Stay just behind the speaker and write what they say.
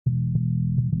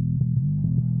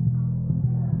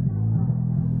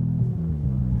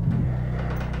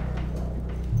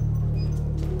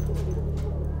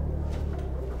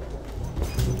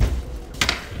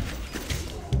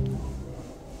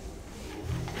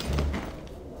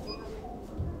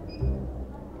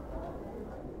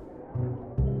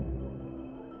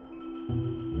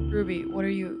Ruby, what are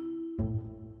you...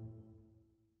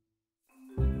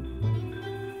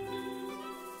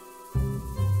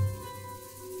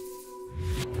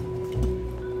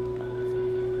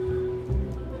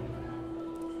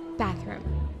 Bathroom.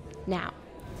 Now.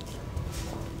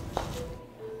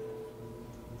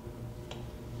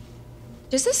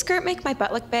 Does this skirt make my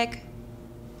butt look big?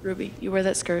 Ruby, you wear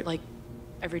that skirt, like,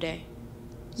 every day.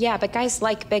 Yeah, but guys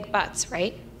like big butts,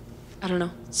 right? I don't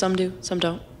know. Some do, some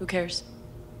don't. Who cares?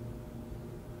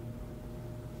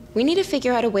 We need to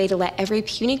figure out a way to let every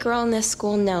puny girl in this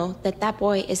school know that that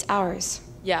boy is ours.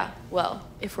 Yeah, well,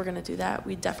 if we're gonna do that,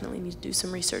 we definitely need to do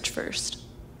some research first.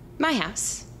 My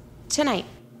house. Tonight.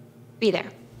 Be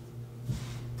there.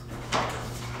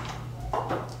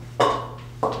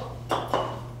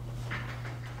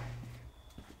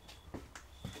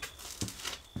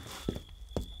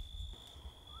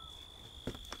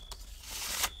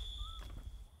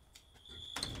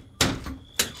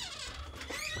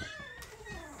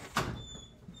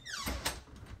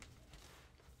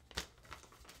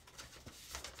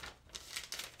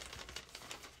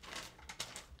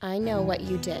 I know what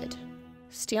you did.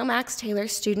 Steal Max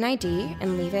Taylor's student ID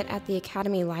and leave it at the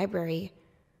Academy library.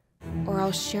 Or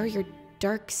I'll share your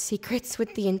dark secrets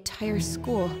with the entire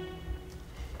school.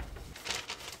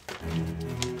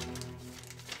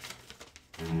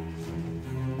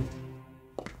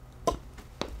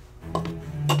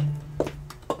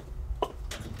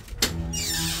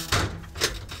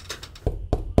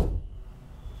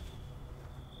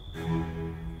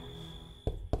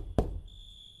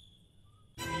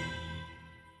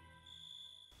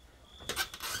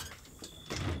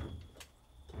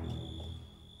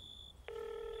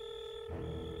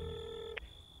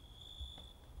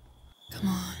 Come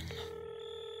on.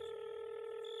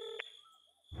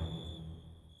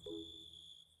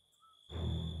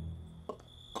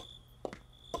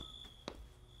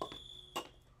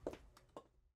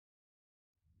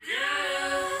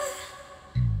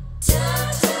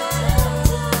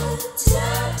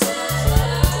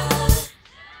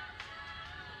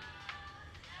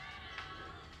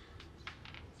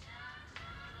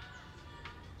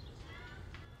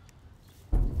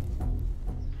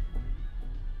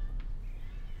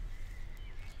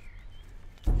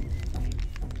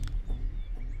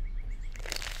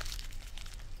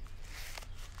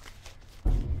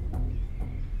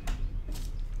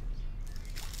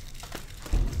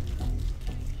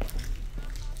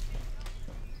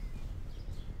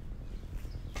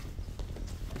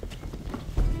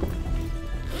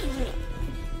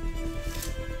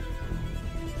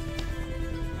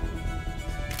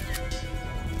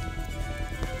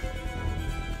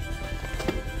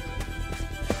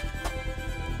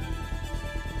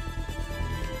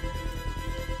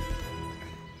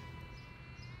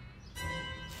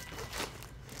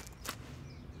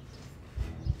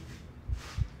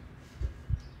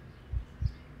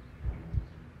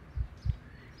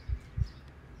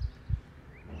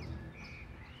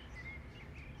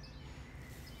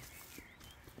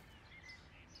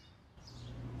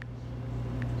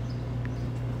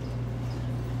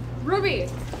 Ruby!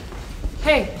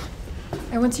 Hey,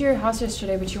 I went to your house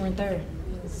yesterday, but you weren't there.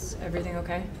 Is everything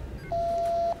okay?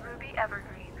 Ruby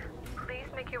Evergreen, please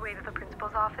make your way to the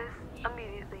principal's office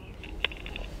immediately.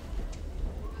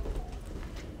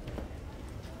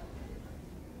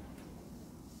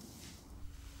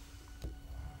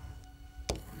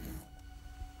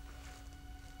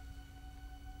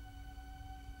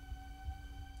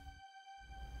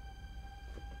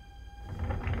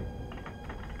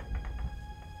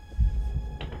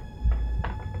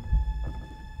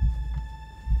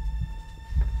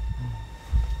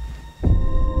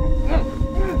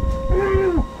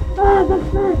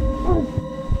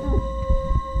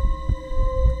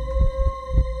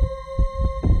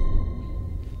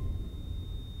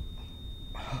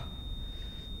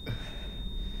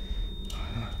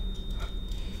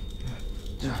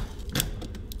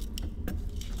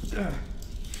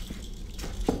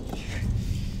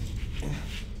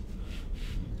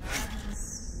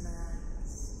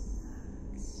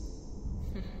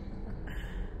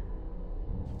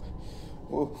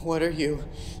 What are you?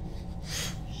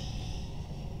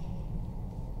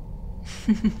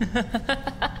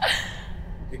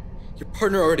 Your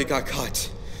partner already got caught.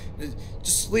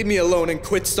 Just leave me alone and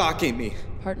quit stalking me.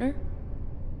 Partner?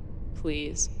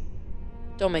 Please.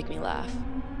 Don't make me laugh.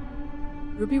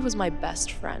 Ruby was my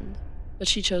best friend, but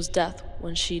she chose death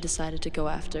when she decided to go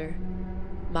after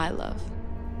my love.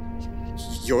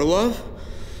 Your love?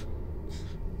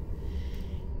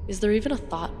 Is there even a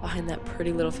thought behind that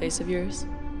pretty little face of yours?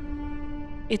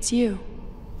 It's you.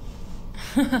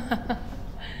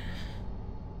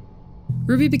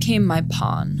 Ruby became my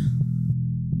pawn.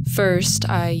 First,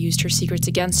 I used her secrets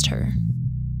against her.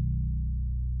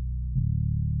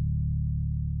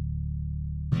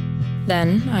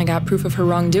 Then, I got proof of her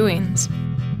wrongdoings.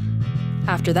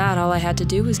 After that, all I had to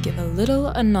do was give a little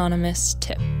anonymous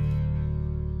tip.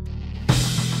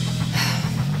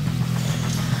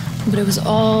 But it was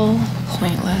all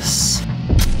pointless.